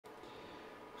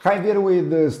Javier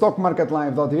with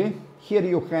StockMarketLive.tv. Here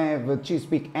you have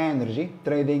Chesapeake Energy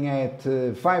trading at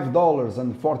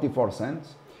 $5.44.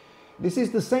 This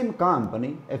is the same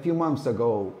company a few months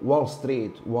ago Wall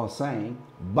Street was saying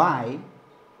buy,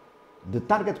 the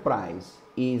target price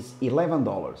is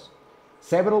 $11.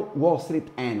 Several Wall Street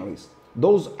analysts,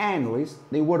 those analysts,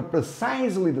 they were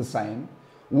precisely the same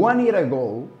 1 year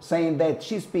ago saying that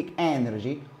Chesapeake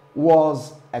Energy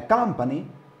was a company,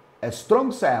 a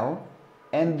strong sell,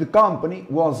 and the company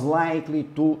was likely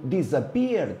to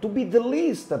disappear, to be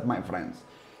delisted, my friends.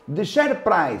 The share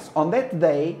price on that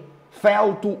day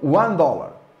fell to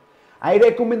 $1. I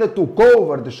recommended to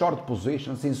cover the short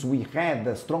position since we had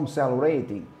a strong sell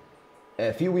rating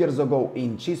a few years ago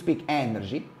in Chesapeake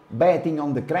Energy, betting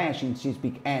on the crash in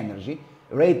Chesapeake Energy,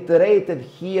 reiterated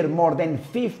here more than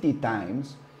 50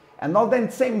 times, and on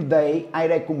that same day I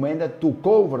recommended to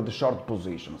cover the short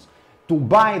positions, to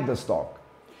buy the stock.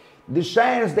 The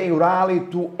shares, they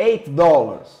rallied to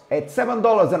 $8. At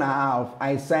 $7.50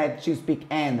 I said Chesapeake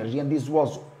Energy, and this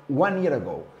was 1 year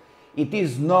ago. It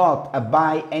is not a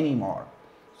buy anymore.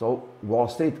 So Wall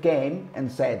Street came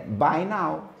and said buy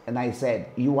now, and I said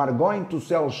you are going to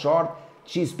sell short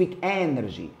Chesapeake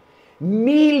Energy.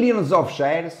 Millions of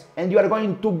shares and you are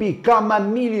going to become a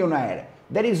millionaire.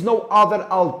 There is no other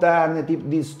alternative.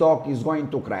 This stock is going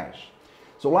to crash.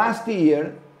 So last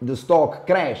year the stock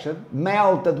crashed,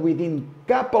 melted within a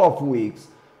couple of weeks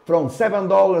from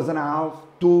 $7.50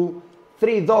 to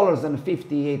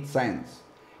 $3.58.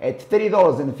 At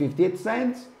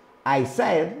 $3.58 I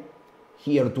said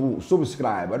here to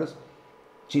subscribers,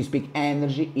 Chesapeake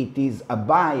Energy, it is a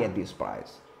buy at this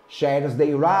price. Shares,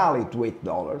 they rallied to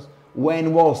 $8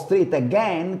 when Wall Street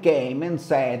again came and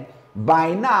said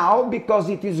buy now because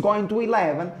it is going to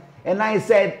 11, and I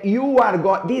said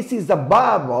this is a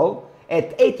bubble.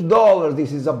 At $8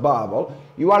 this is a bubble.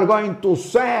 You are going to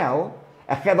sell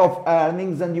ahead of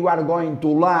earnings and you are going to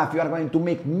laugh. You are going to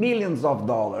make millions of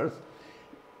dollars.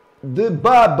 The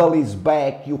bubble is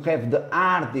back. You have the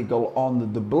article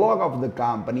on the blog of the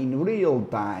company in real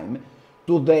time.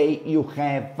 Today you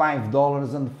have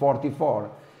 $5.44.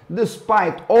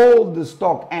 Despite all the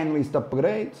stock analyst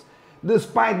upgrades,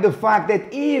 despite the fact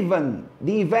that even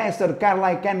the investor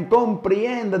Carlyle can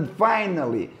comprehend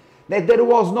finally that there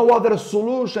was no other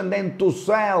solution than to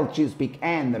sell Chesapeake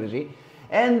Energy,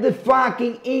 and the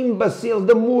fucking imbeciles,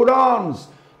 the morons,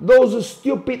 those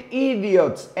stupid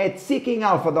idiots at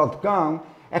seekingalpha.com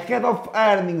ahead of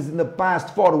earnings in the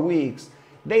past 4 weeks,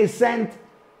 they sent,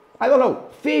 I don't know,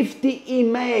 50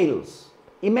 emails.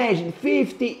 Imagine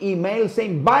 50 emails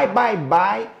saying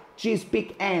buy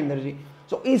Chesapeake Energy.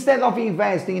 So instead of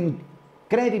investing in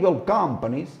credible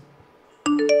companies,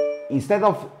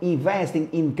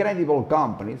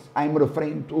 I'm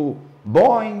referring to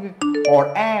Boeing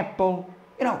or Apple,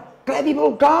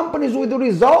 credible companies with the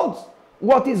results.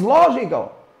 What is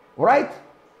logical, right?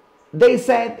 They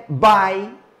said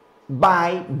buy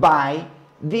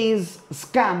this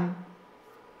scam.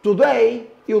 Today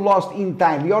you lost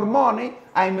entirely your money.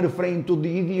 I'm referring to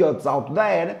the idiots out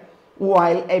there,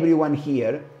 while everyone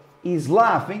here is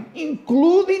laughing,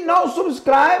 including no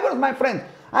subscribers, my friends.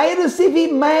 I receive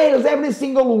emails every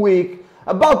single week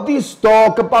about this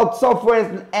stock, about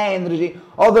Southwest Energy,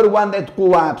 other one that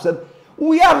collapsed.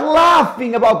 We are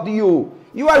laughing about you.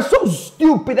 You are so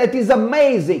stupid that is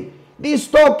amazing. This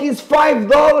stock is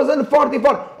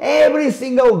 $5.44. Every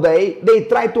single day they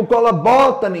try to call a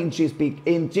button in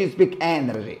Chesapeake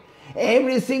Energy.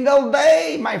 Every single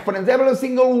day, my friends, every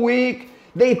single week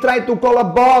they try to call a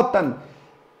button.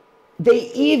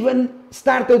 They even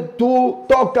started to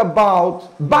talk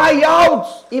about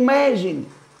buyouts.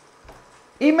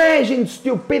 Imagine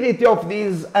stupidity of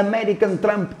these American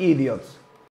Trump idiots.